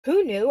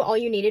Who knew all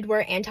you needed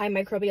were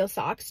antimicrobial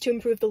socks to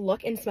improve the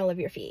look and smell of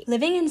your feet?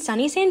 Living in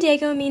sunny San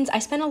Diego means I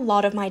spend a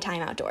lot of my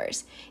time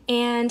outdoors,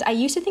 and I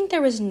used to think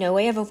there was no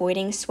way of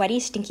avoiding sweaty,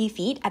 stinky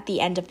feet at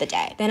the end of the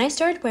day. Then I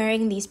started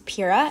wearing these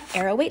Purra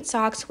Aeroweight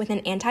socks with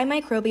an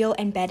antimicrobial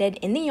embedded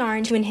in the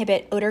yarn to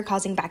inhibit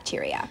odor-causing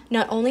bacteria.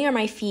 Not only are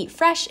my feet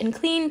fresh and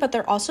clean, but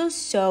they're also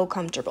so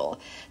comfortable.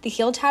 The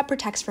heel tab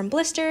protects from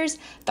blisters,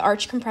 the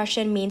arch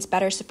compression means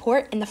better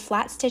support, and the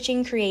flat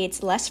stitching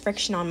creates less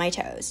friction on my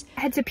toes.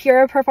 Head to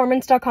purraperformance.com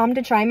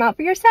to try them out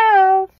for yourself.